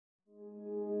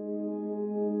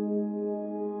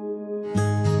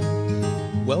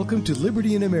Welcome to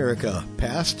Liberty in America,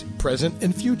 Past, Present,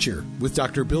 and Future with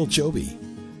Dr. Bill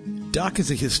Chobe. Doc is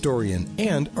a historian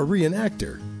and a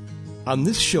reenactor. On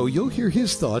this show, you'll hear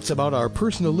his thoughts about our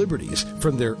personal liberties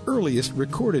from their earliest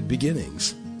recorded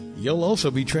beginnings. You'll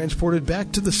also be transported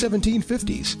back to the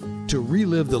 1750s to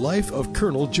relive the life of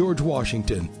Colonel George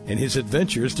Washington and his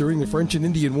adventures during the French and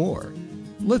Indian War.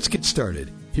 Let's get started.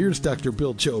 Here's Dr.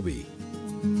 Bill Chobe.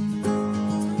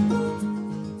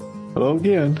 Hello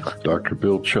again, Dr.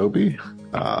 Bill Chobe.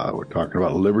 We're talking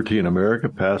about liberty in America,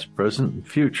 past, present, and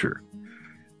future.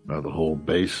 The whole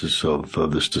basis of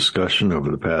this discussion over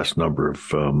the past number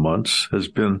of months has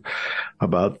been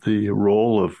about the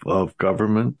role of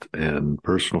government and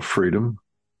personal freedom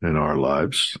in our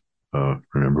lives.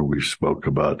 Remember, we spoke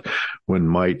about when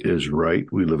might is right,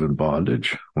 we live in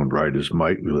bondage. When right is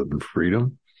might, we live in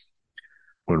freedom.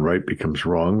 When right becomes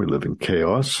wrong, we live in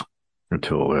chaos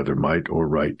until either might or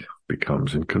right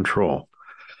becomes in control.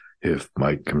 If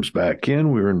might comes back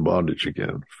in, we're in bondage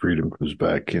again. Freedom comes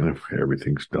back in if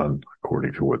everything's done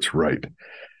according to what's right.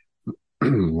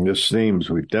 This seems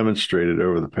we've demonstrated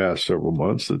over the past several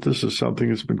months that this is something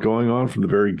that's been going on from the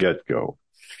very get-go.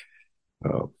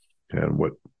 And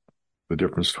what the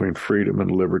difference between freedom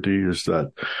and liberty is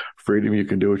that freedom, you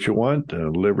can do what you want,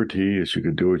 and liberty is you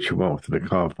can do what you want within the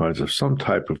confines of some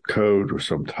type of code or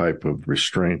some type of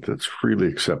restraint that's freely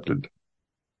accepted.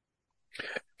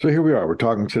 So here we are. We're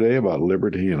talking today about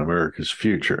liberty and America's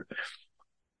future.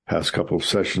 Past couple of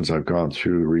sessions, I've gone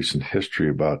through recent history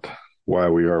about why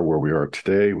we are where we are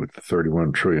today with the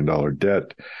 $31 trillion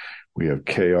debt. We have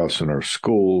chaos in our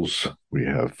schools. We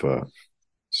have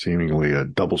seemingly a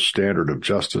double standard of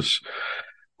justice.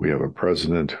 We have a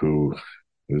president who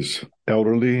is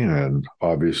elderly and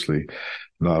obviously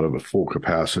not of a full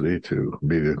capacity to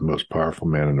be the most powerful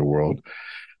man in the world.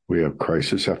 We have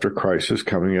crisis after crisis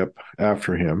coming up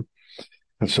after him.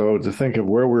 And so to think of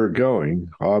where we're going,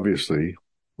 obviously,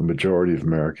 the majority of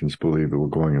Americans believe that we're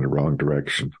going in the wrong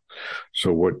direction.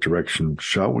 So what direction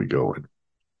shall we go in?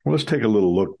 Well, let's take a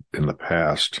little look in the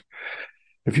past.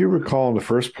 If you recall in the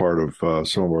first part of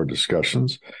some of our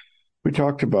discussions, we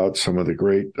talked about some of the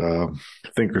great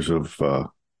thinkers of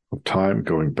time,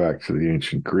 going back to the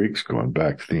ancient Greeks, going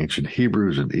back to the ancient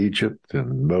Hebrews in Egypt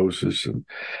and Moses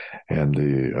and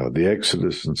the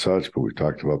Exodus and such. But we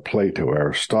talked about Plato,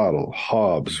 Aristotle,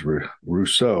 Hobbes,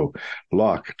 Rousseau,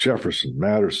 Locke, Jefferson,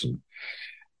 Madison,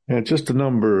 and just a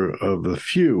number of the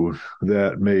few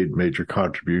that made major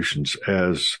contributions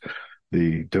as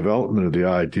the development of the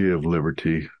idea of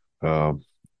liberty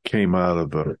came out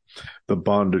of the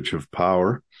bondage of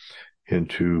power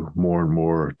into more and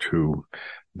more to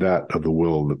that of the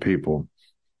will of the people,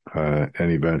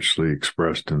 and eventually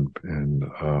expressed in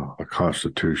a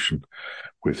constitution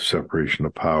with separation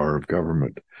of power of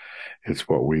government. It's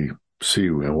what we see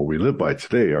and what we live by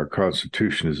today. Our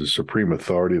Constitution is the supreme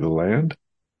authority of the land.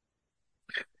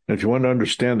 And if you want to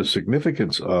understand the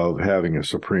significance of having a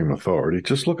supreme authority,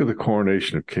 just look at the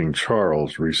coronation of King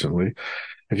Charles recently.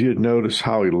 If you had noticed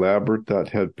how elaborate that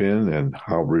had been and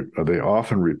how they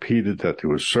often repeated that there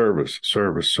was service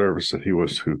that he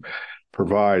was to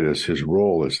provide as his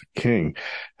role as the king.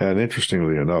 And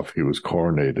interestingly enough, he was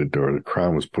coronated, or the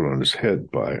crown was put on his head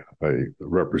by a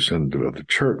representative of the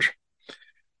church.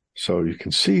 So you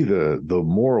can see the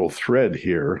moral thread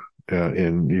here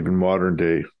in even modern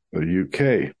day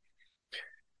UK.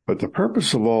 But the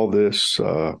purpose of all this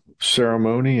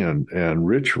ceremony and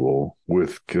ritual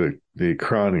with the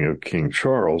crowning of King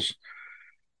Charles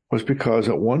was because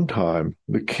at one time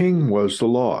the king was the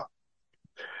law.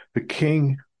 The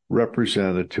king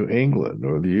represented to England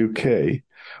or the UK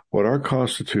what our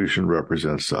Constitution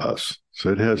represents to us. So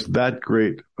it has that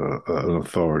great an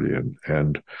authority,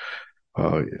 and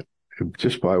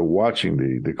just by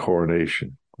watching the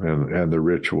coronation and the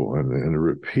ritual and the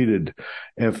repeated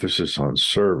emphasis on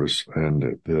service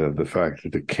and the fact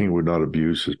that the king would not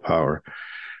abuse his power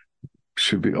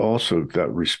should be also,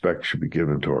 that respect should be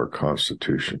given to our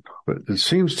Constitution. But it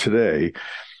seems today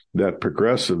that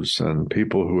progressives and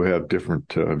people who have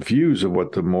different views of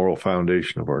what the moral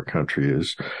foundation of our country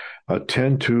is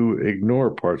tend to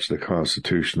ignore parts of the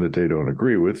Constitution that they don't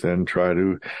agree with and try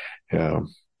to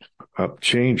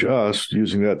change us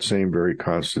using that same very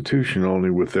Constitution, only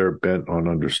with their bent on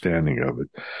understanding of it.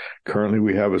 Currently,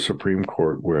 we have a Supreme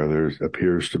Court where there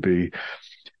appears to be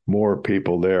more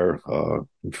people there,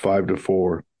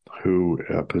 5-4, who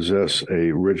possess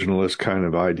a originalist kind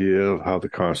of idea of how the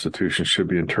Constitution should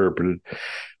be interpreted.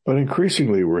 But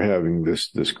increasingly, we're having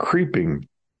this creeping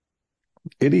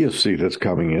idiocy that's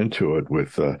coming into it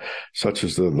with such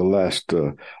as the last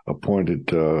appointed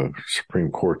Supreme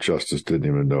Court justice didn't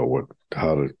even know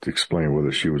how to explain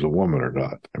whether she was a woman or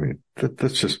not. I mean,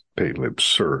 that's just patently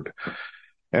absurd.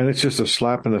 And it's just a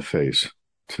slap in the face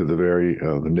to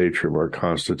the nature of our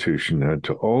Constitution and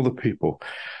to all the people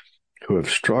who have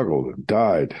struggled and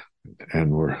died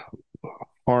and were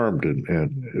harmed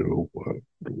and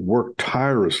worked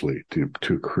tirelessly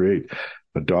to create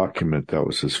a document that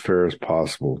was as fair as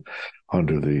possible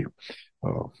under the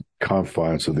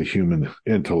confines of the human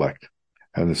intellect.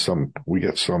 And we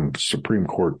get some Supreme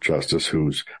Court justice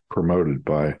who's promoted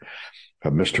by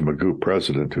Mr. Magoo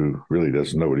president, who really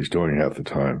doesn't know what he's doing half the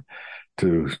time,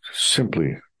 to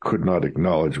simply could not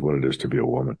acknowledge what it is to be a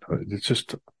woman. It's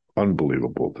just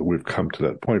unbelievable that we've come to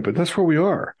that point, but that's where we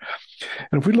are.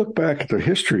 And if we look back at the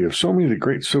history of so many of the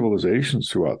great civilizations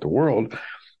throughout the world,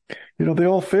 they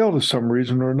all failed for some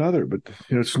reason or another, but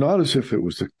it's not as if it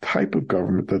was the type of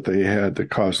government that they had that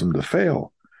caused them to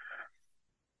fail.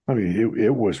 I mean,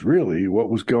 it was really what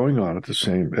was going on at the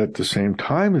same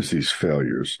time as these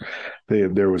failures.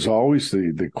 There was always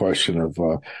the question of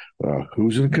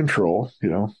who's in control,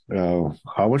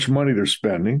 how much money they're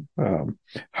spending,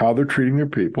 how they're treating their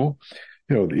people.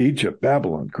 Egypt,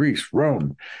 Babylon, Greece,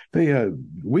 Rome.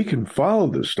 We can follow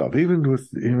this stuff even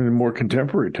in more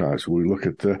contemporary times. We look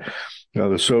at the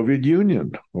Soviet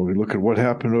Union, when we look at what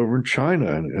happened over in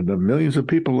China, and the millions of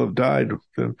people have died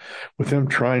with them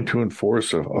trying to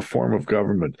enforce a form of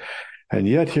government. And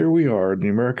yet here we are, the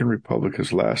American Republic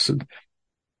has lasted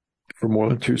for more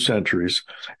than 2 centuries.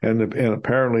 And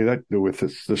apparently that with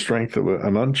the strength of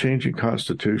an unchanging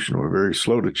constitution, or a very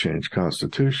slow to change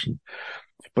constitution.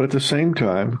 But at the same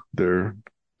time, the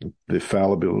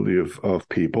fallibility of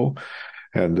people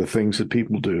and the things that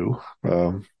people do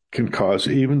can cause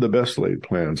even the best laid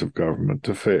plans of government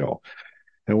to fail.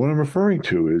 And what I'm referring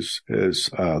to is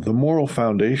the moral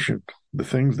foundation, the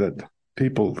things that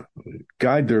people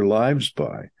guide their lives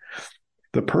by,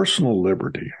 the personal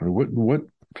liberty. What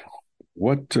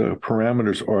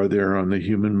parameters are there on the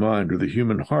human mind or the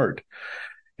human heart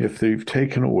if they've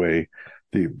taken away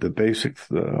the basic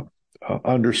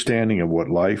understanding of what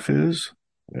life is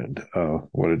and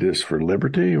what it is for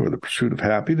liberty or the pursuit of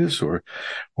happiness or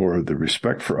the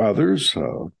respect for others,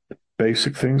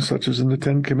 basic things such as in the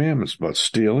Ten Commandments about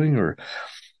stealing or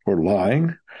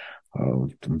lying.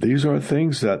 These are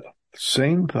things that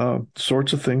same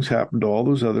sorts of things happen to all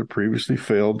those other previously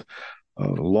failed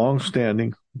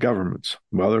long-standing governments.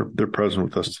 Well, they're present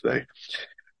with us today.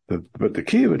 But the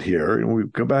key of it here, and we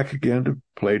go back again to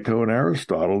Plato and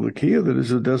Aristotle, the key of it is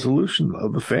the dissolution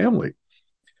of the family.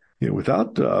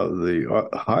 Without the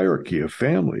hierarchy of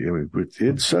family,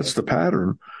 it sets the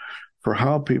pattern for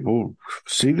how people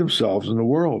see themselves in the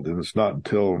world. And it's not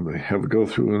until they go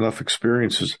through enough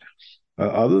experiences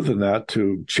other than that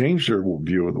to change their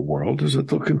view of the world, is that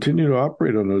they'll continue to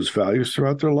operate on those values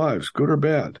throughout their lives, good or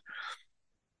bad.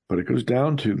 But it goes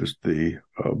down to the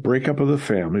breakup of the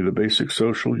family, the basic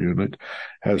social unit,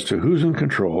 as to who's in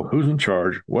control, who's in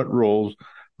charge, what roles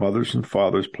mothers and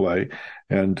fathers play,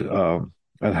 and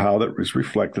how that is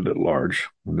reflected at large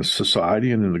in the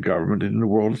society and in the government and in the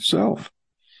world itself.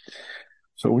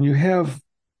 So when you have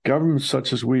governments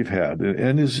such as we've had,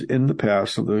 and is in the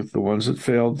past, the ones that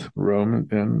failed, Rome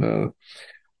and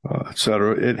et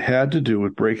cetera, it had to do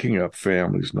with breaking up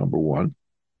families, number one.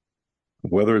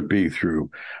 Whether it be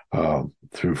through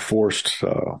forced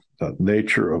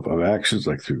nature of actions,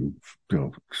 like through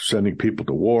sending people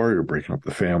to war or breaking up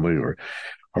the family, or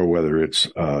whether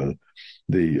it's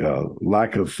the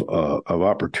lack of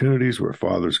opportunities where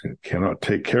fathers cannot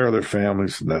take care of their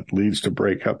families, and that leads to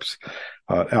breakups,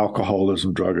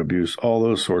 alcoholism, drug abuse, all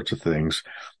those sorts of things.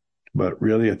 But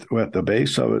really, at the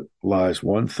base of it lies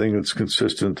one thing that's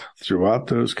consistent throughout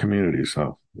those communities.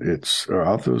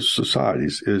 Throughout those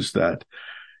societies, is that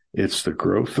it's the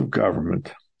growth of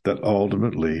government that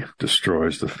ultimately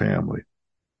destroys the family.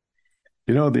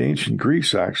 The ancient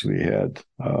Greece actually had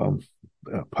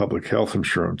public health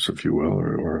insurance, if you will,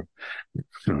 or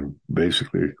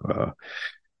basically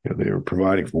they were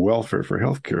providing for welfare for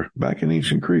healthcare back in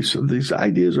ancient Greece. So these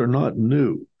ideas are not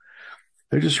new.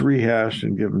 They're just rehashed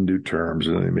and given new terms,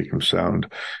 and they make them sound,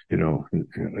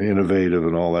 innovative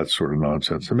and all that sort of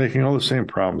nonsense. They're making all the same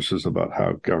promises about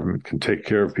how government can take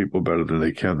care of people better than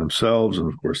they can themselves. And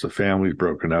of course, the family's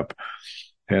broken up,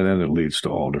 and then it leads to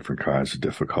all different kinds of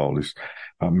difficulties.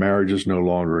 Marriage is no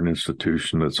longer an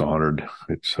institution that's honored.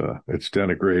 It's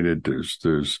denigrated.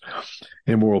 There's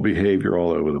immoral behavior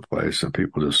all over the place, and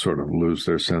people just sort of lose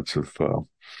their sense of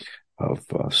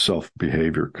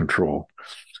self-behavior control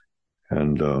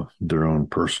and their own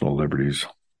personal liberties.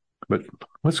 But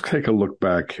let's take a look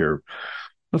back here.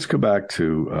 Let's go back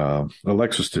to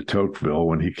Alexis de Tocqueville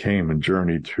when he came and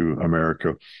journeyed to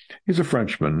America. He's a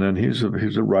Frenchman, and he's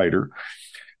a writer.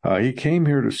 He came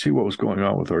here to see what was going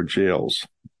on with our jails.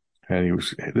 And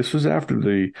this was after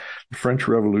the French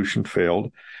Revolution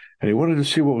failed, and he wanted to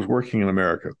see what was working in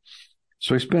America.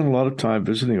 So he spent a lot of time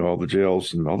visiting all the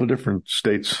jails in all the different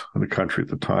states in the country at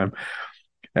the time.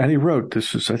 And he wrote, I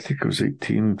think it was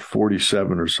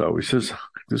 1847 or so. He says,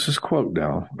 this is quote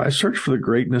now, "I searched for the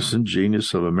greatness and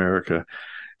genius of America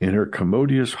in her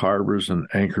commodious harbors and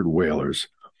anchored whalers.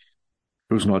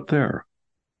 It was not there.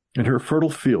 In her fertile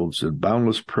fields and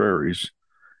boundless prairies,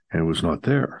 and it was not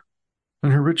there.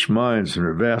 In her rich mines and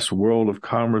her vast world of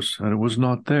commerce, and it was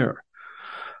not there.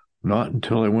 Not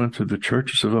until I went to the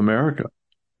churches of America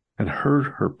and heard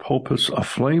her pulpits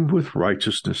aflame with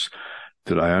righteousness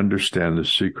did I understand the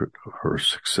secret of her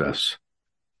success."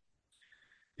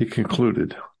 He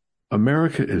concluded,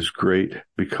 "America is great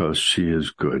because she is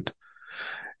good.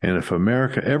 And if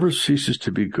America ever ceases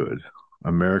to be good,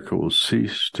 America will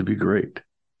cease to be great."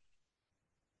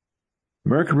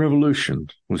 American Revolution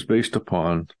was based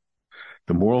upon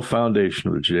the moral foundation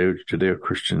of the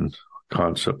Judeo-Christian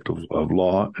concept of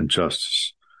law and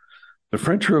justice. The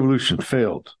French Revolution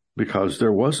failed because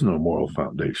there was no moral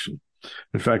foundation.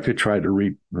 In fact, they tried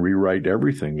to rewrite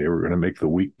everything. They were going to make the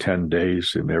week 10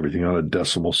 days and everything on a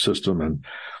decimal system. And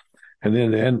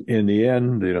then in the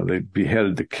end, they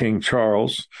beheaded the King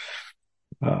Charles,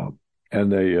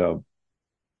 and they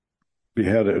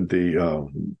beheaded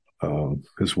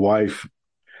his wife,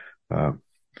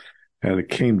 and it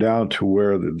came down to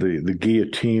where the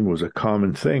guillotine was a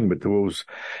common thing. But what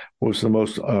was the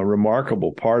most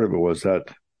remarkable part of it was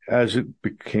that as it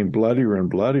became bloodier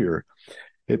and bloodier,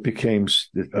 it became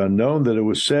known that it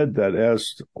was said that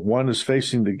as one is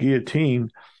facing the guillotine,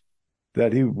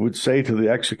 that he would say to the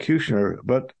executioner,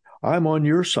 "But I'm on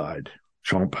your side,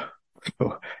 chump."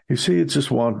 So you see, it's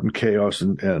just wanton chaos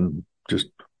and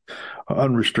just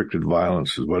unrestricted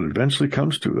violence is what it eventually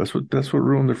comes to. That's what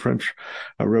ruined the French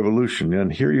Revolution.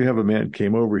 And here you have a man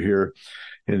came over here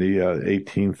in the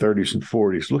 1830s and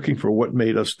 40s looking for what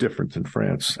made us different than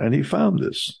France, and he found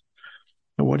this.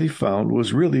 And what he found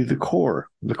was really the core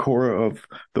of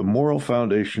the moral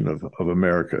foundation of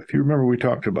America. If you remember, we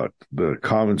talked about the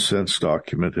Common Sense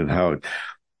document and how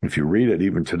if you read it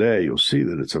even today, you'll see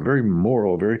that it's a very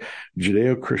moral, very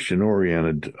Judeo-Christian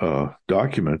oriented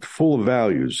document full of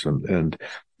values. And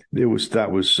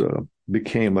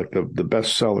became like the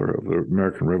bestseller of the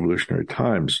American Revolutionary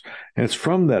Times. And it's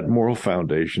from that moral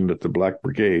foundation that the Black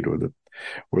Brigade or the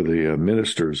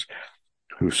ministers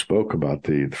who spoke about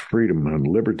the freedom and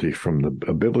liberty from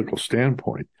a biblical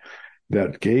standpoint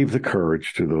that gave the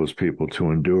courage to those people to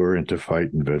endure and to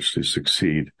fight and eventually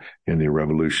succeed in the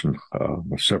revolution,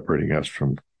 separating us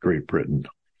from Great Britain.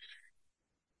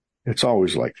 It's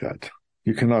always like that.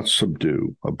 You cannot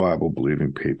subdue a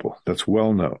Bible-believing people. That's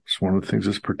well known. It's one of the things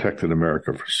that's protected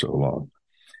America for so long.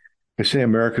 They say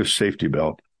America's safety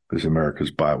belt is America's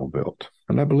Bible belt,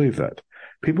 and I believe that.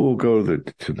 People will go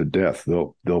to the death.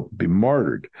 They'll be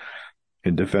martyred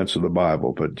in defense of the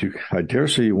Bible, but I dare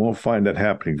say you won't find that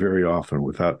happening very often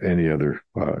without any other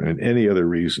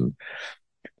reason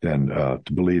than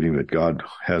believing that God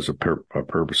has a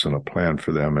purpose and a plan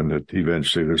for them, and that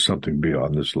eventually there's something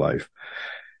beyond this life.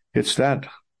 It's that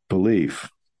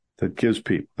belief that gives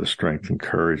people the strength and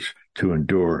courage to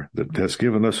endure that has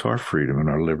given us our freedom and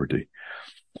our liberty.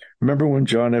 Remember when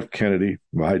John F. Kennedy,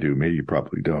 well, I do, maybe you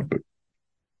probably don't, but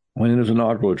when in his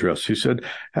inaugural address, he said,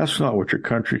 "Ask not what your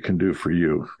country can do for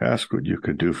you. Ask what you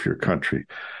could do for your country."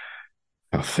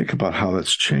 Now think about how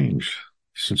that's changed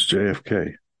since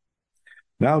JFK.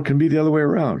 Now it can be the other way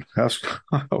around. Ask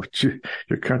what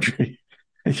your country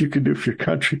you can do for your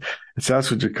country. It's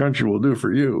ask what your country will do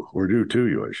for you, or do to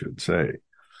you, I should say.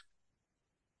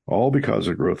 All because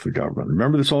of growth of government.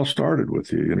 Remember, this all started with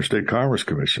the Interstate Commerce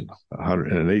Commission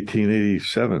in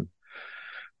 1887.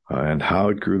 And how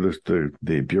it grew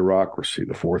the bureaucracy,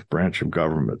 the fourth branch of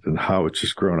government, and how it's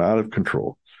just grown out of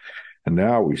control. And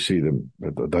now we see them.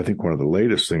 I think one of the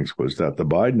latest things was that the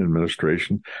Biden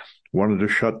administration wanted to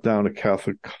shut down a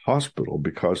Catholic hospital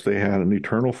because they had an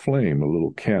eternal flame, a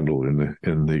little candle in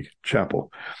the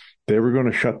chapel. They were going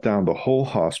to shut down the whole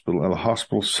hospital and the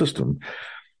hospital system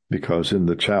because in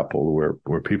the chapel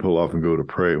where people often go to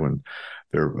pray when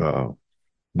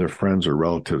their friends or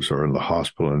relatives are in the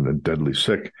hospital and deadly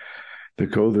sick, they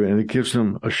go there, and it gives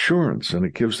them assurance and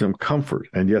it gives them comfort.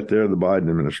 And yet there, the Biden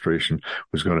administration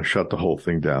was going to shut the whole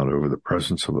thing down over the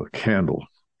presence of a candle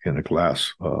in a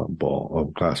glass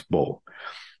bowl.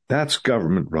 That's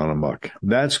government run amok.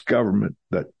 That's government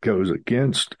that goes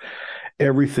against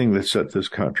everything that set this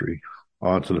country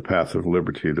onto the path of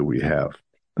liberty that we have.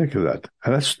 Think of that.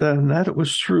 And that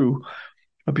was through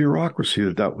a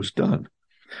bureaucracy that was done.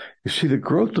 You see, the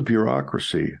growth of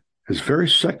bureaucracy is very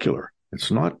secular.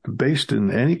 It's not based in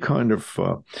any kind of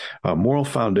moral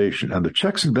foundation. And the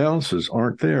checks and balances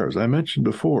aren't there. As I mentioned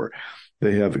before,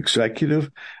 they have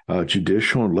executive,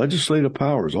 judicial, and legislative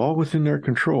powers all within their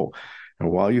control.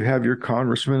 And while you have your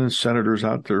congressmen and senators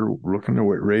out there looking to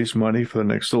raise money for the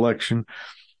next election,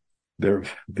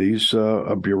 these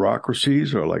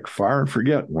bureaucracies are like fire and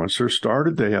forget. Once they're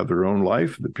started, they have their own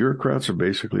life. The bureaucrats are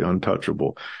basically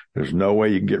untouchable. There's no way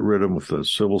you can get rid of them with the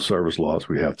civil service laws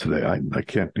we have today. I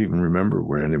can't even remember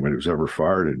where anybody was ever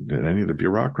fired in any of the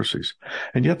bureaucracies.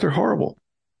 And yet they're horrible.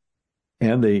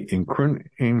 And they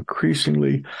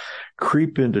increasingly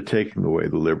creep into taking away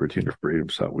the liberty and the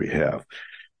freedoms that we have.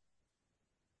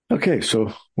 Okay,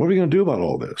 so what are we going to do about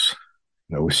all this?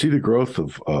 Now, we see the growth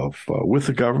of with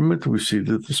the government. We see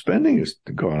that the spending has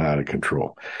gone out of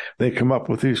control. They come up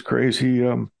with these crazy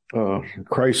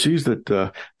crises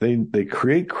that they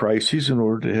create crises in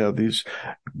order to have these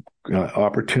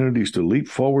opportunities to leap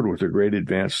forward with their great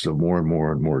advances of more and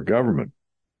more and more government.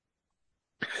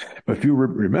 But if you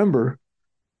remember,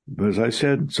 as I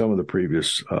said in some of the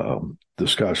previous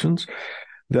discussions,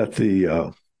 that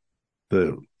the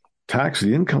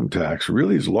income tax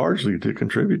really is largely to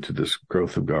contribute to this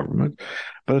growth of government.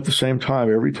 But at the same time,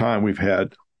 every time we've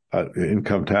had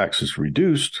income taxes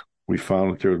reduced, we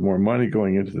found that there was more money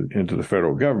going into the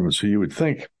federal government. So you would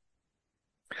think,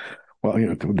 well,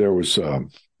 there was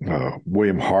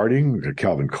William Harding,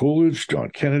 Calvin Coolidge, John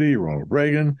Kennedy, Ronald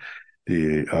Reagan,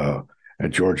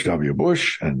 and George W.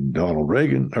 Bush and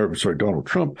Donald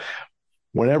Trump.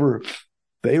 Whenever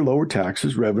they lowered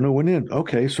taxes, revenue went in.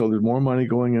 Okay, so there's more money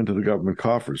going into the government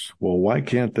coffers. Well, why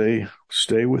can't they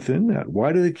stay within that?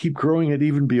 Why do they keep growing it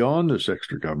even beyond this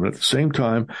extra government? At the same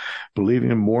time, believing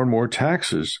in more and more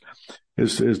taxes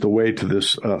is the way to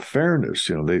this fairness.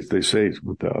 They say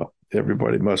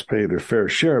everybody must pay their fair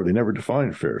share. They never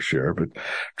define fair share, but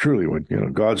truly,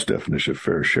 God's definition of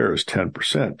fair share is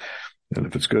 10%. And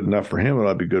if it's good enough for him,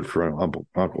 it'll be good for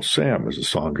Uncle Sam, as the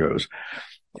song goes.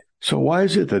 So why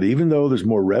is it that even though there's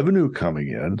more revenue coming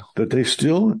in, that they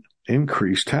still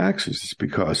increase taxes? It's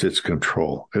because it's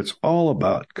control. It's all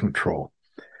about control.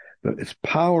 It's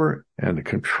power and the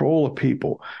control of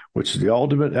people, which is the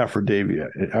ultimate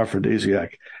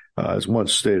aphrodisiac, as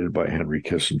once stated by Henry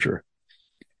Kissinger.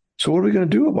 So what are we going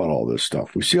to do about all this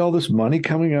stuff? We see all this money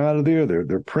coming out of there.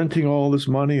 They're printing all this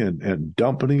money and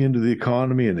dumping it into the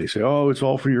economy. And they say, oh, it's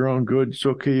all for your own good. It's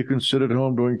okay. You can sit at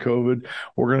home during COVID.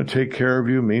 We're going to take care of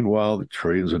you. Meanwhile, the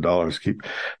trillions of dollars keep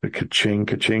the ka-ching,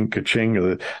 ka-ching, ka-ching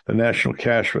of the national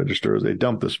cash register as they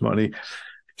dump this money,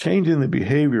 changing the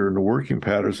behavior and the working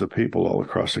patterns of people all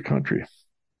across the country.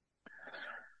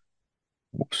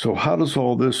 So how does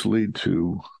all this lead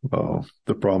to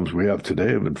the problems we have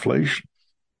today of inflation?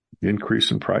 The increase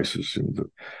in prices and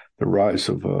the rise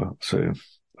of, say,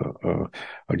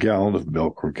 a gallon of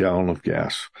milk or a gallon of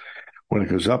gas. When it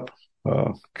goes up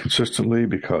consistently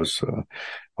because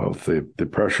of the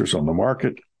pressures on the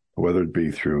market, whether it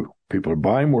be through people are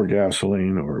buying more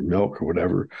gasoline or milk or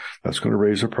whatever, that's going to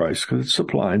raise the price because it's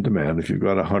supply and demand. If you've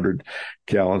got 100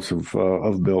 gallons of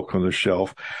milk on the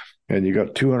shelf and you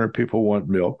got 200 people want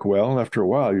milk, well, after a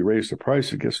while, you raise the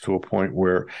price. It gets to a point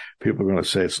where people are going to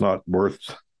say it's not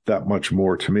worth that much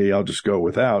more to me. I'll just go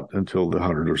without until the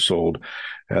 100 are sold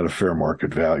at a fair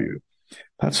market value.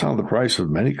 That's how the price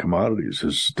of many commodities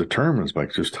is determined by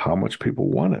just how much people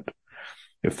want it.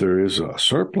 If there is a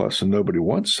surplus and nobody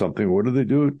wants something, what do they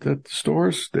do at the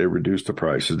stores? They reduce the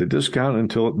prices. They discount it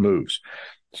until it moves.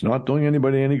 It's not doing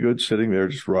anybody any good sitting there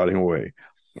just rotting away.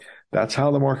 That's how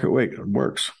the market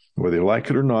works. Whether you like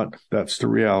it or not, that's the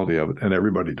reality of it. And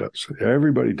everybody does.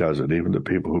 Everybody does it. Even the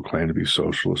people who claim to be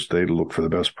socialists, they look for the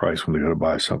best price when they're going to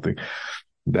buy something.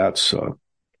 That's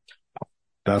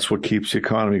what keeps the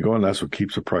economy going. That's what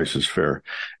keeps the prices fair,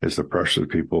 is the pressure of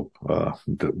people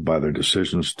by their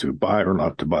decisions to buy or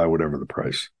not to buy, whatever the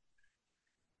price.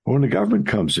 But when the government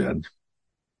comes in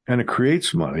and it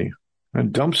creates money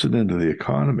and dumps it into the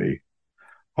economy,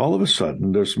 all of a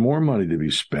sudden there's more money to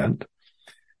be spent.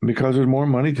 Because there's more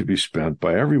money to be spent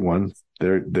by everyone,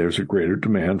 there's a greater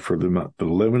demand for the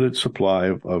limited supply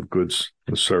of goods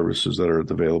and services that are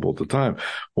available at the time.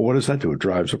 Well, what does that do? It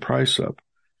drives the price up.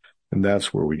 And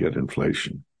that's where we get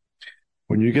inflation.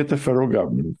 When you get the federal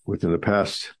government, within the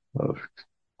past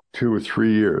 2 or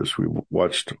 3 years, we've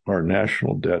watched our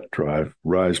national debt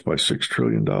rise by $6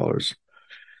 trillion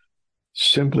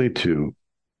simply to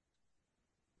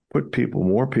put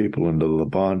more people into the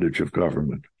bondage of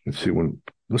government.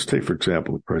 Let's take, for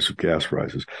example, the price of gas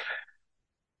rises.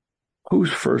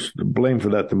 Who's first to blame for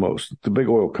that the most? The big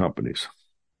oil companies.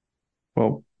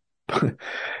 Well,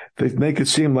 they make it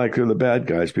seem like they're the bad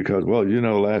guys because, well,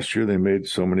 last year they made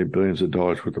so many billions of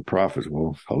dollars worth of profits.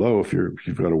 Well, hello, if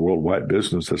you've got a worldwide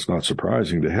business, that's not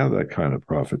surprising to have that kind of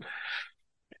profit.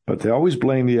 But they always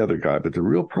blame the other guy. But the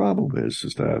real problem is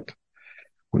that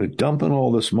when they're dumping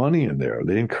all this money in there,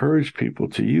 they encourage people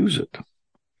to use it.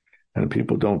 And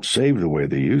people don't save the way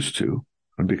they used to.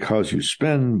 And because you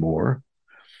spend more,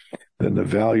 then the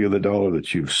value of the dollar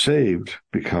that you've saved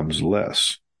becomes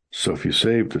less. So if you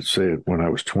saved, let's say when I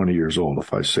was 20 years old,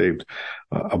 if I saved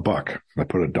a buck, I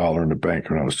put $1 in the bank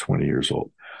when I was 20 years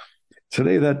old.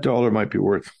 Today, that dollar might be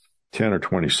worth 10 or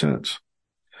 20 cents.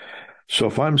 So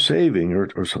if I'm saving or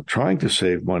trying to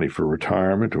save money for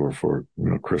retirement or for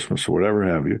Christmas or whatever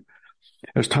have you,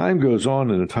 as time goes on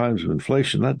in the times of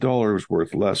inflation, that dollar is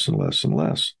worth less and less and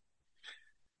less.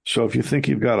 So if you think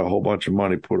you've got a whole bunch of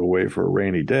money put away for a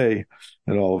rainy day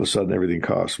and all of a sudden everything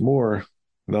costs more,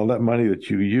 now that money that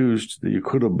you used that you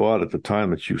could have bought at the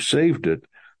time that you saved it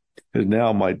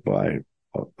now might buy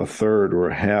a third or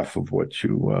a half of what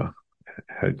you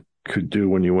could do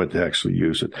when you went to actually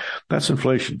use it. That's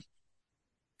inflation.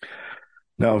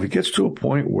 Now, if it gets to a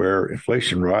point where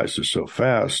inflation rises so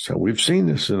fast, and we've seen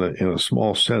this in a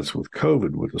small sense with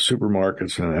COVID, with the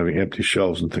supermarkets and having empty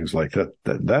shelves and things like that,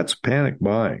 that's panic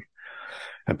buying,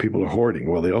 and people are hoarding.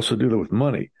 Well, they also do that with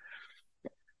money.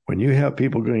 When you have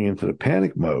people going into the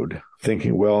panic mode,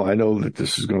 thinking, well, I know that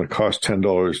this is going to cost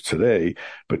 $10 today,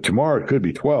 but tomorrow it could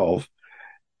be $12.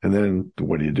 And then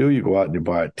what do? You go out and you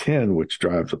buy a 10, which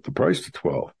drives up the price to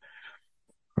 12.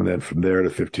 And then from there to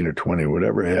 15 or 20,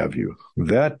 whatever have you.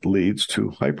 That leads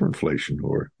to hyperinflation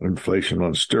or inflation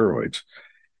on steroids.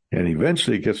 And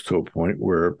eventually it gets to a point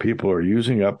where people are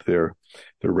using up their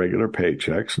regular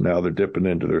paychecks. Now they're dipping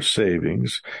into their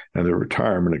savings and their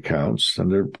retirement accounts, and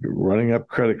they're running up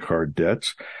credit card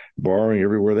debts, borrowing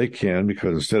everywhere they can,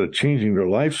 because instead of changing their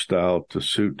lifestyle to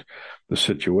suit the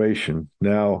situation,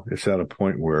 now it's at a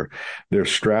point where they're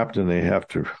strapped and they have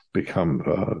to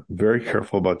become very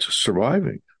careful about just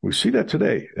surviving. We see that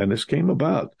today, and this came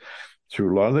about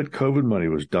through a lot of that COVID money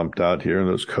was dumped out here in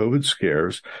those COVID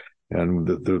scares. And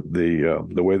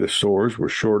the way the stores were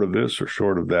short of this or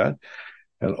short of that.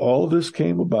 And all of this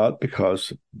came about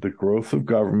because the growth of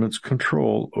government's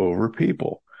control over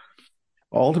people.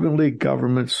 Ultimately,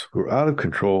 governments who are out of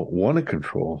control want to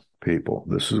control people.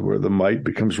 This is where the might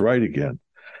becomes right again.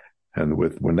 And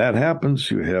when that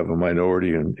happens, you have a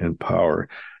minority in power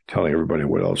telling everybody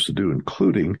what else to do,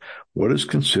 including what is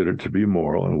considered to be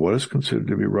moral and what is considered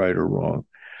to be right or wrong.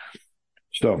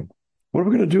 So what are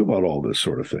we going to do about all this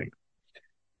sort of thing?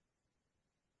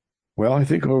 Well, I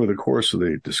think over the course of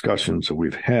the discussions that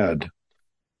we've had,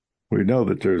 we know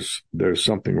that there's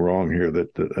something wrong here.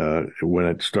 That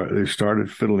when they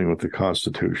started fiddling with the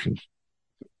Constitution,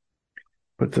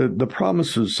 but the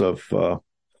promises of the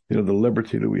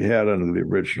liberty that we had under the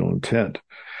original intent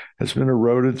has been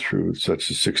eroded through such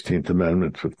the 16th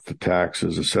Amendment with the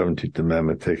taxes, the 17th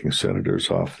Amendment taking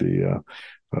senators off the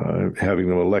having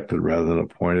them elected rather than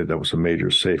appointed. That was a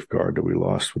major safeguard that we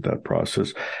lost with that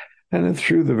process. And then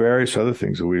through the various other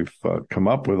things that we've come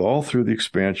up with, all through the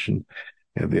expansion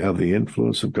and the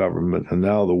influence of government, and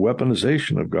now the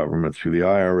weaponization of government through the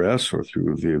IRS or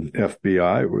through the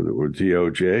FBI or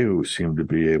DOJ, who seem to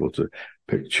be able to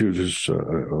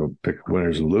pick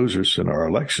winners and losers in our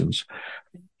elections.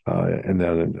 And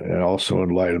also in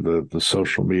light of the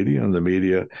social media and the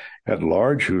media at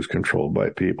large, who's controlled by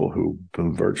people who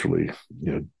virtually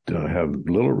have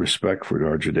little respect for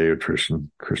our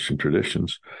Judeo-Christian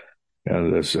traditions.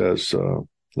 And as Mr.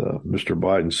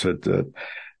 Biden said that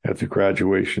at the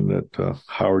graduation at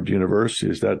Howard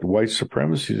University, is that white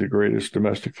supremacy is the greatest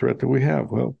domestic threat that we have.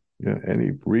 Well,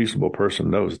 any reasonable person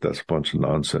knows that that's a bunch of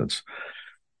nonsense.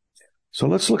 So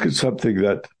let's look at something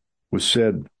that was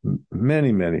said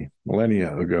many, many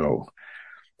millennia ago.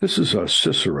 This is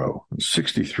Cicero in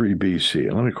 63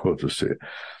 BC. Let me quote this to you.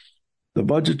 The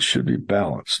budget should be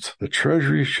balanced, the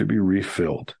treasury should be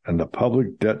refilled, and the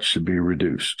public debt should be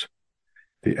reduced.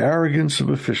 The arrogance of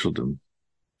officialdom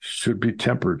should be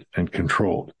tempered and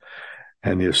controlled,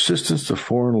 and the assistance to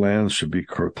foreign lands should be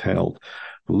curtailed,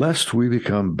 lest we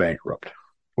become bankrupt.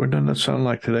 What doesn't that sound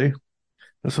like today?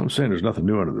 That's what I'm saying. There's nothing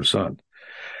new under the sun.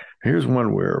 Here's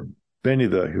one where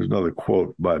here's another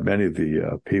quote by many of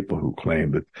the people who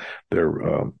claim that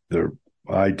their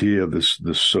idea of this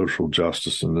social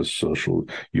justice and this social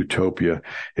utopia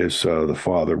is the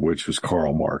father, which was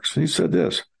Karl Marx. And he said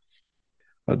this: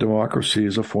 a democracy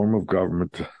is a form of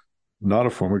government not a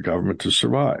form of government to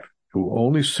survive. It will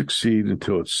only succeed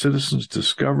until its citizens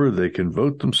discover they can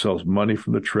vote themselves money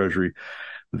from the Treasury.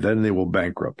 Then they will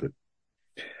bankrupt it.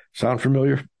 Sound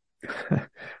familiar?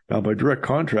 Now, by direct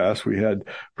contrast, we had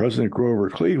President Grover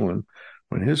Cleveland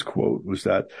when his quote was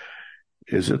that,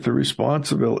 it is the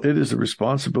responsibility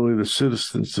of the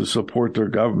citizens to support their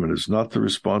government. It's not the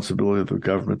responsibility of the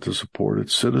government to support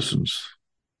its citizens.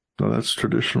 No, that's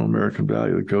traditional American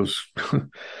value. It goes,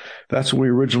 that's what we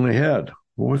originally had.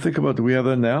 When we think about, do we have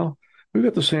that now? We've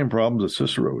got the same problems that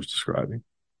Cicero was describing.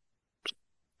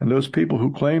 And those people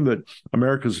who claim that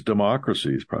America's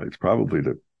democracy is probably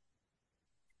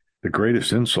the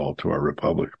greatest insult to our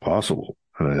republic possible.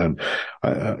 And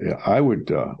I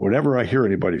would, whenever I hear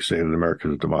anybody say that America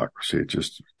is a democracy, it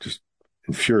just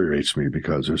infuriates me,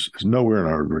 because there's nowhere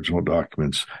in our original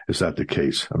documents is that the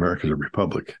case. America is a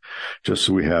republic, just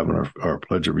so we have in our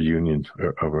Pledge of Union,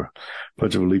 of our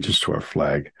Pledge of Allegiance to our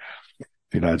flag,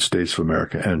 the United States of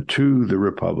America, and to the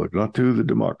republic, not to the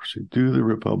democracy, to the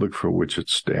republic for which it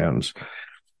stands.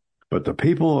 But the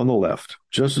people on the left,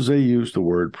 just as they use the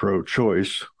word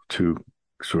pro-choice to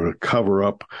sort of cover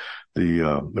up the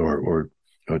or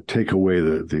take away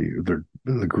the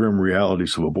grim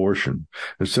realities of abortion,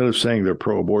 instead of saying they're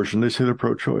pro-abortion, they say they're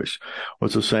pro-choice. Well,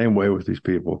 it's the same way with these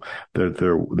people.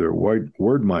 They're white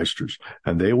wordmeisters,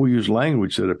 and they will use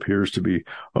language that appears to be,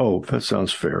 oh, that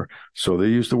sounds fair. So they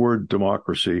use the word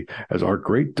democracy as our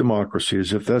great democracy,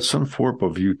 as if that's some form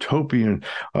of utopian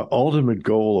ultimate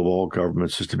goal of all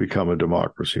governments is to become a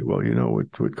democracy. Well, you know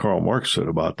what Karl Marx said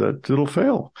about that? It'll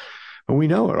fail. And we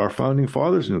know it. Our founding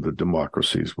fathers knew that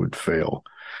democracies would fail.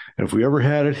 And if we ever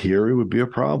had it here, it would be a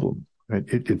problem.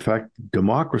 In fact,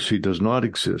 democracy does not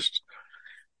exist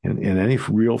in any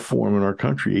real form in our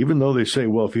country, even though they say,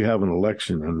 well, if you have an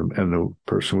election and the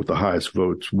person with the highest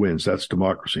votes wins, that's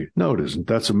democracy. No, it isn't.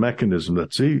 That's a mechanism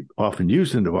that's often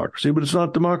used in democracy, but it's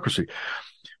not democracy.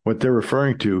 What they're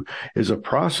referring to is a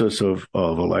process of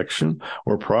election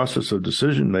or process of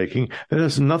decision-making that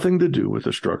has nothing to do with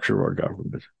the structure of our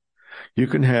government. You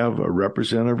can have a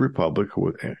representative republic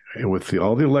with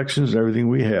all the elections and everything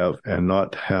we have, and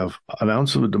not have an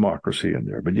ounce of a democracy in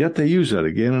there. But yet they use that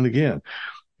again and again.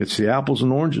 It's the apples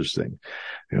and oranges thing.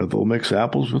 You know, they'll mix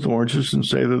apples with oranges and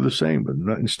say they're the same, but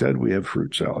instead we have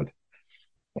fruit salad.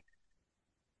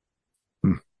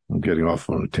 I'm getting off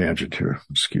on a tangent here.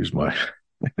 Excuse my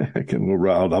getting a little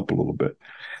riled up a little bit.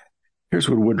 Here's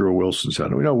what Woodrow Wilson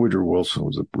said. We know Woodrow Wilson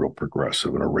was a real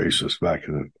progressive and a racist back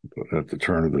at the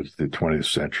turn of the 20th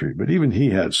century, but even he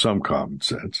had some common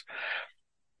sense.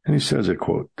 And he says, I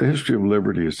quote, "The history of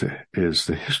liberty is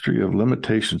the history of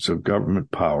limitations of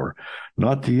government power,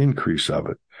 not the increase of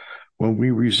it. When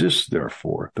we resist,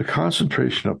 therefore, the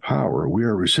concentration of power, we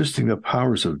are resisting the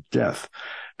powers of death,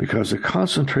 because the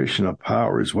concentration of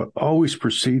power is what always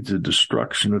precedes the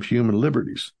destruction of human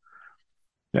liberties."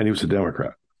 And he was a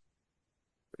Democrat.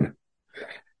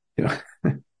 You know,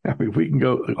 I mean, we can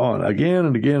go on again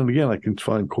and again and again. I can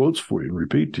find quotes for you and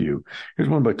repeat to you. Here's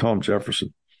one by Tom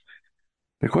Jefferson.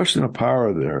 "The question of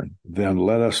power there, then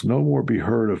let us no more be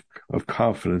heard of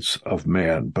confidence of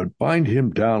man, but bind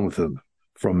him down with him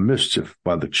from mischief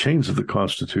by the chains of the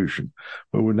Constitution."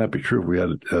 Well, wouldn't that be true if we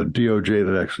had a DOJ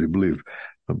that actually believed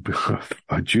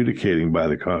adjudicating by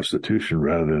the Constitution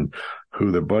rather than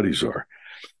who their buddies are?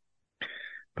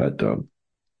 But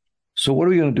so what are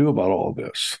we going to do about all of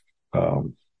this?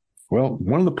 Well,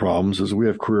 one of the problems is we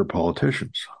have career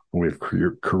politicians. We have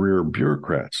career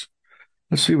bureaucrats.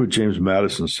 Let's see what James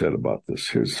Madison said about this.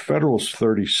 Here's Federalist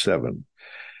 37.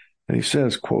 And he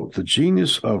says, quote, "The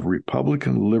genius of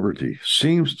Republican liberty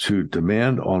seems to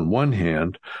demand on one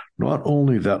hand not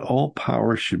only that all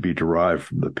power should be derived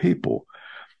from the people,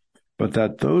 but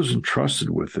that those entrusted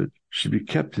with it should be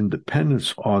kept in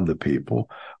dependence on the people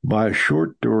by a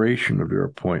short duration of their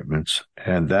appointments,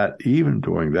 and that even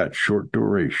during that short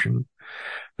duration,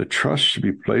 the trust should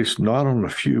be placed not on a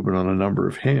few, but on a number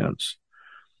of hands."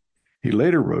 He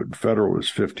later wrote in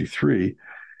Federalist 53,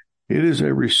 "It is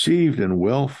a received and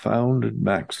well-founded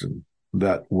maxim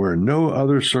that where no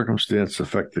other circumstance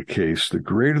affect the case, the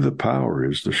greater the power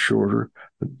is, the shorter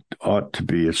ought to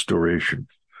be its duration."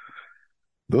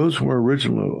 Those were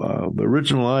the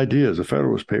original ideas. The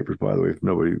Federalist Papers, by the way,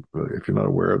 if you're not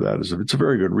aware of that, it's a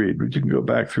very good read. But you can go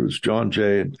back through. It's John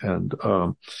Jay and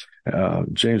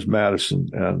James Madison,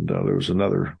 and there was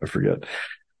another, I forget.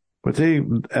 But they,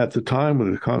 at the time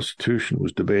when the Constitution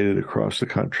was debated across the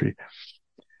country,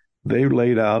 they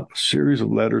laid out a series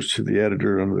of letters to the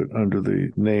editor under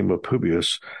the name of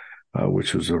Publius,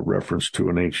 which was a reference to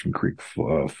an ancient Greek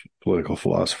political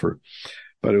philosopher.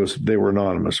 but they were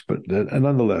anonymous. But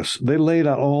nonetheless, they laid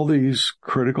out all these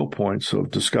critical points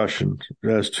of discussion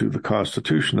as to the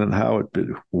Constitution and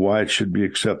why it should be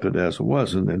accepted as it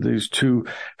was. And these two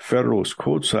Federalist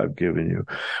quotes I've given you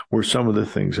were some of the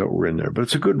things that were in there. But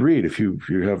it's a good read if you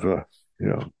have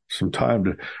some time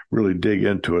to really dig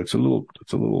into it. It's a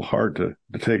little hard to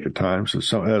take at times,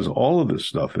 as all of this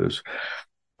stuff is.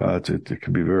 It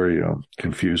can be very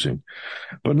confusing,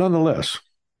 but nonetheless,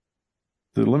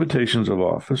 the limitations of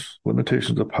office,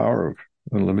 limitations of power,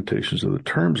 and limitations of the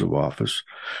terms of office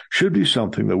should be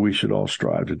something that we should all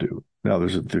strive to do. Now,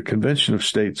 there's the Convention of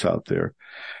States out there,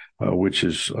 which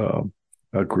is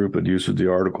a group that uses the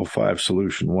Article 5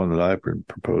 solution, one that I've been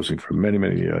proposing for many,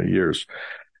 many years.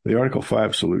 The Article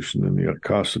 5 solution in the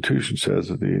Constitution says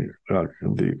that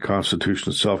the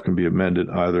Constitution itself can be amended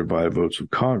either by votes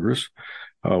of Congress,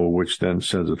 which then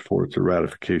sends it forth to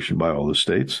ratification by all the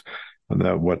states.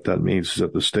 And what that means is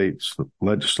that the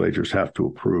legislatures have to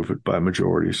approve it by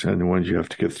majorities. And when you have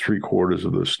to get 3/4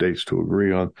 of those states to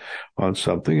agree on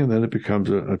something, and then it becomes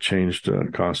a changed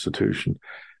constitution,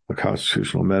 a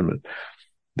constitutional amendment.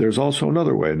 There's also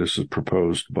another way, and this is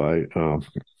proposed by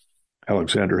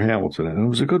Alexander Hamilton, and it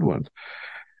was a good one.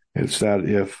 It's that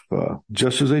if,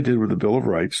 just as they did with the Bill of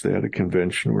Rights, they had a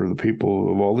convention where the people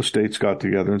of all the states got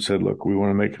together and said, look, we want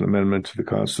to make an amendment to the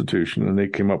Constitution, and they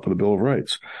came up with the Bill of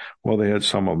Rights. Well, they had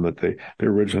some of them that they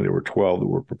originally were 12 that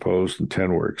were proposed and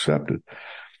 10 were accepted.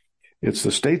 It's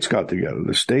the states got together.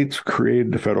 The states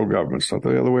created the federal government. It's not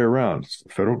the other way around.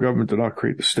 The federal government did not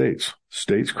create the states.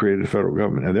 States created the federal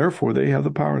government, and therefore they have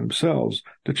the power themselves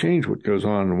to change what goes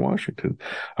on in Washington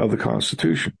of the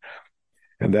Constitution.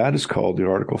 And that is called the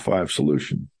Article 5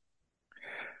 solution.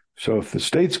 So if the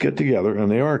states get together, and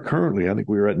they are currently, I think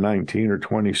we are at 19 or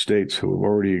 20 states who have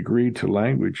already agreed to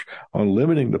language on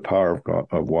limiting the power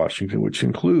of Washington, which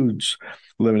includes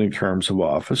limiting terms of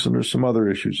office. And there's some other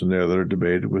issues in there that are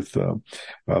debated with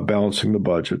balancing the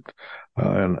budget.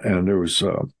 And there was,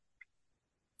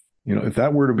 if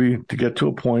that were to get to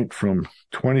a point from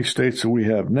 20 states that we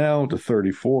have now to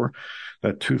 34,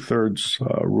 that 2/3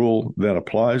 rule then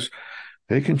applies.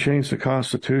 They can change the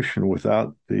Constitution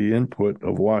without the input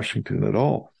of Washington at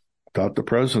all, without the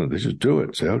president. They just do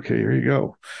it. Say, okay, here you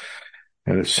go.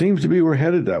 And it seems to be we're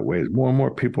headed that way. As more and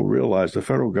more people realize the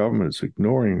federal government is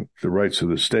ignoring the rights of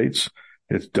the states.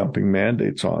 It's dumping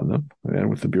mandates on them. And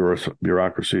with the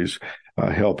bureaucracies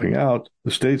helping out,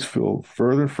 the states feel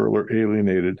further and further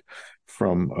alienated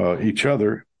from each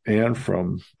other and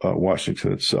from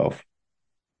Washington itself.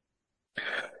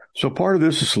 So part of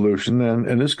this is solution,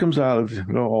 and this comes out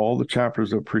of all the chapters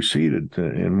that preceded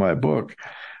in my book.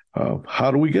 How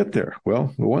do we get there?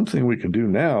 Well, the one thing we can do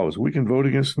now is we can vote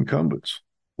against incumbents.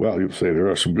 Well, you'll say there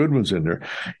are some good ones in there.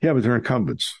 Yeah, but they're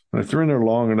incumbents. And if they're in there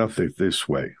long enough, they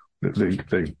sway.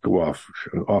 They go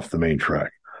off the main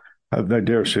track. I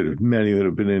dare say there's many that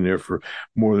have been in there for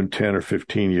more than 10 or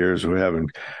 15 years who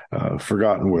haven't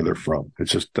forgotten where they're from.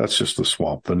 That's just the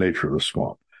swamp, the nature of the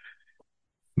swamp.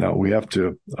 Now, we have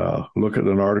to look at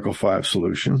an Article 5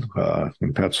 solution.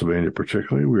 In Pennsylvania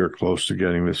particularly, we are close to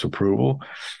getting this approval.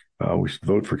 We should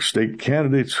vote for state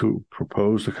candidates who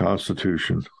propose the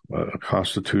Constitution, a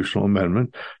constitutional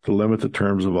amendment to limit the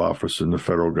terms of office in the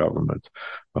federal government.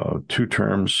 2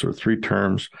 terms or 3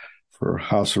 terms for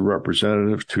House of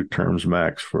Representatives, 2 terms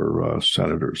max for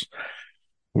senators.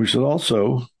 We should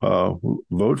also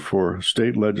vote for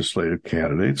state legislative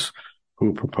candidates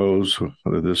who propose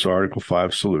this Article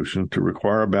 5 solution to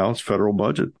require a balanced federal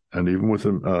budget, and even with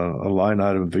a line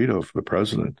item veto for the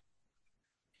president.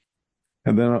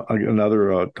 And then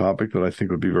another topic that I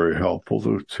think would be very helpful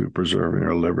to preserving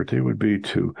our liberty would be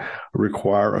to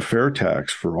require a fair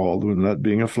tax for all, and that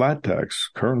being a flat tax.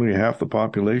 Currently, half the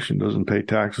population doesn't pay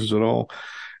taxes at all,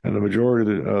 and the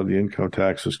majority of the income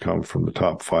taxes come from the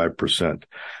top 5%.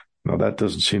 Now, that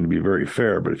doesn't seem to be very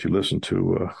fair, but if you listen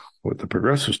to what the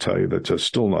progressives tell you, that's just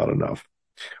still not enough,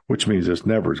 which means it's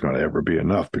never going to ever be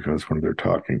enough because it's one of their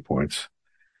talking points.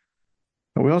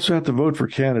 And we also have to vote for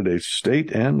candidates,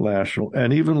 state and national,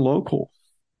 and even local,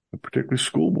 particularly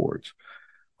school boards,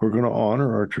 who are going to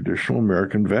honor our traditional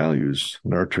American values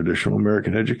and our traditional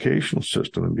American educational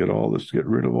system and get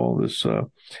rid of all this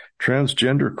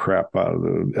transgender crap out of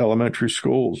the elementary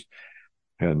schools.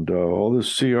 And all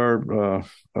this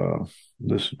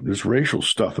this racial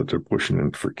stuff that they're pushing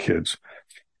in for kids.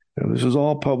 And this is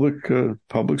all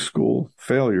public school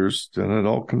failures, and it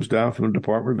all comes down from the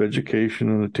Department of Education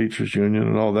and the Teachers Union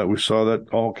and all that. We saw that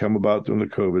all come about during the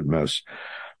COVID mess.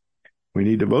 We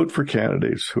need to vote for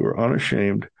candidates who are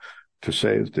unashamed to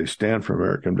say that they stand for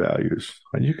American values.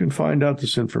 And you can find out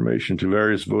this information to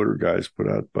various voter guides put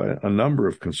out by a number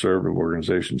of conservative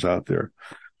organizations out there,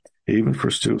 even for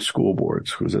school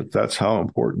boards, because that's how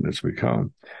important it's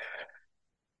become.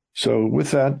 So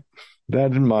with that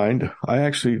in mind, I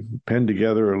actually penned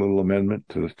together a little amendment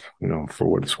to, for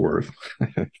what it's worth.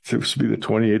 It was to be the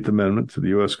 28th Amendment to the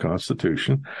U.S.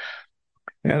 Constitution.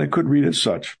 And it could read as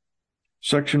such.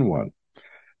 Section 1.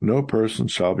 No person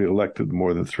shall be elected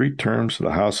more than 3 terms to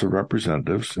the House of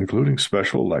Representatives, including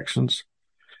special elections,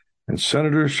 and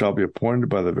senators shall be appointed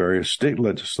by the various state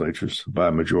legislatures by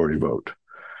a majority vote.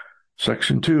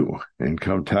 Section 2.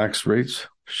 Income tax rates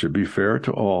should be fair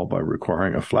to all by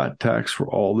requiring a flat tax for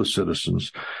all the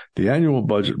citizens. The annual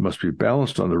budget must be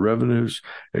balanced on the revenues,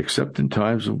 except in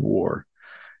times of war.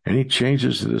 Any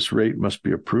changes to this rate must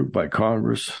be approved by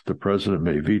Congress. The president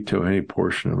may veto any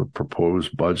portion of a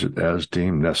proposed budget as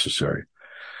deemed necessary.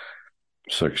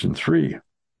 Section 3.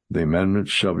 The amendment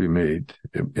shall be made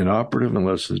inoperative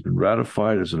unless it has been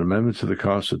ratified as an amendment to the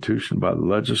Constitution by the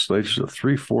legislatures of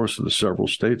 3/4 of the several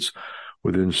states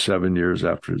within 7 years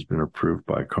after it has been approved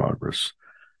by Congress.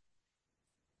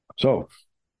 So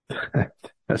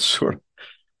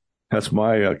that's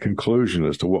my conclusion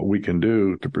as to what we can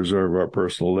do to preserve our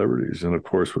personal liberties. And of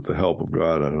course, with the help of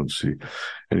God, I don't see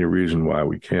any reason why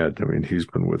we can't. I mean, he's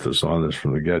been with us on this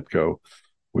from the get-go.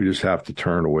 We just have to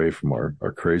turn away from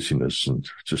our craziness and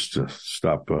just to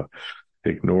stop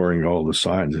ignoring all the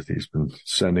signs that he's been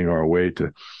sending our way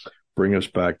to bring us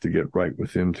back to get right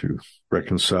with him, to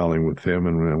reconciling with him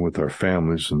and with our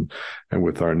families and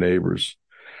with our neighbors.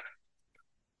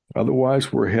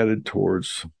 Otherwise, we're headed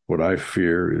towards what I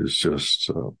fear is just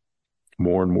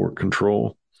more and more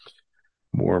control,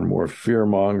 more and more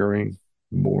fear-mongering,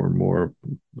 more and more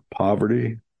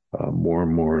poverty, more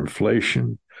and more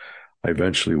inflation,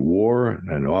 eventually war,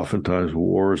 and oftentimes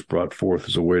war is brought forth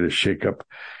as a way to shake up,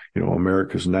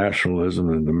 America's nationalism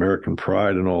and American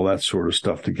pride and all that sort of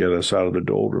stuff to get us out of the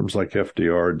doldrums like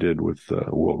FDR did with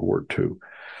World War II.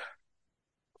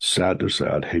 Sad to say,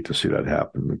 I'd hate to see that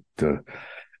happen,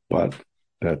 but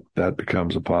that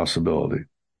becomes a possibility.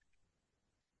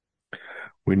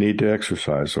 We need to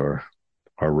exercise our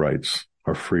rights,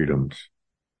 our freedoms,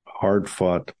 hard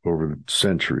fought over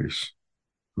centuries,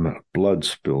 blood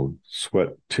spilled,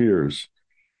 sweat, tears.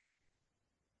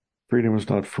 Freedom is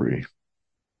not free.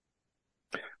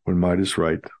 When might is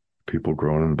right, people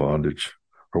groan in bondage.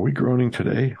 Are we groaning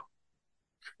today?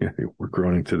 Yeah, we're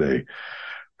groaning today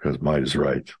because might is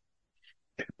right.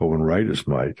 But when right is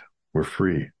might, we're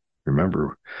free.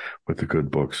 Remember what the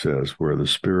good book says, where the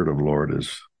Spirit of the Lord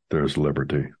is, there's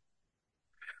liberty.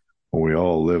 When we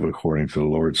all live according to the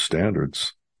Lord's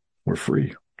standards, we're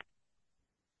free.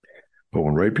 But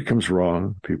when right becomes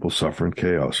wrong, people suffer in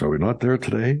chaos. Are we not there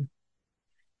today?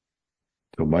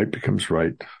 Till might becomes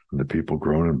right, and the people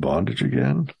groan in bondage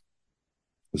again?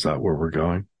 Is that where we're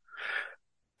going?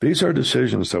 These are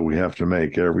decisions that we have to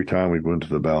make every time we go into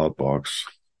the ballot box.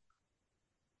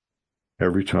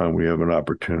 Every time we have an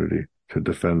opportunity to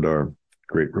defend our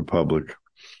great republic.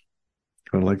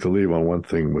 I'd like to leave on one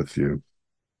thing with you.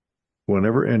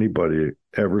 Whenever anybody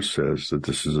ever says that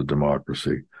this is a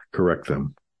democracy, correct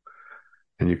them.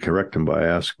 And you correct them by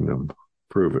asking them,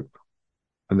 prove it.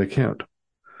 And they can't.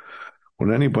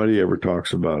 When anybody ever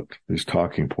talks about these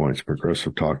talking points,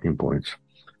 progressive talking points,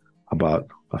 about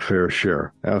a fair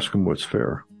share, ask them what's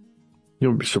fair.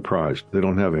 You'll be surprised. They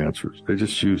don't have answers. They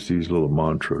just use these little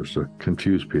mantras to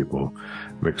confuse people,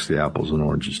 mix the apples and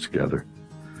oranges together.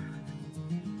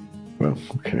 Well,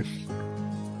 okay.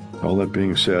 All that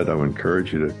being said, I would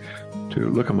encourage you to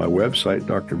look at my website,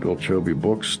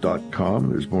 drbillchobybooks.com.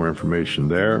 There's more information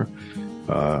there.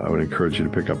 I would encourage you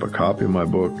to pick up a copy of my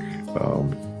book.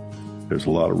 There's a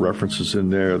lot of references in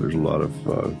there. There's a lot of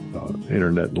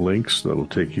internet links that'll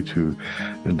take you to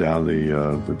and down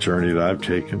the journey that I've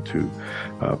taken to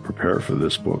prepare for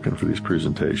this book and for these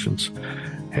presentations.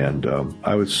 And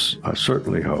I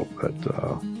certainly hope that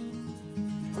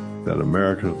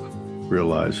America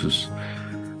realizes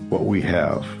what we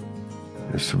have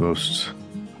is the most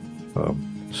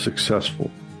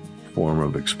successful form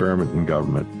of experiment in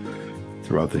government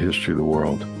throughout the history of the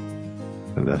world.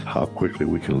 And that how quickly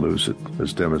we can lose it,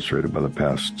 as demonstrated by the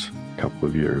past couple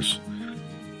of years.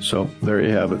 So there you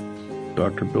have it.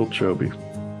 Dr. Bill Choby,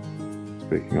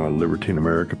 speaking on Liberty in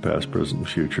America, past, present, and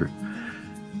future.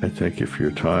 I thank you for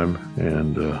your time,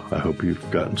 and I hope you've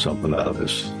gotten something out of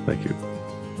this. Thank you.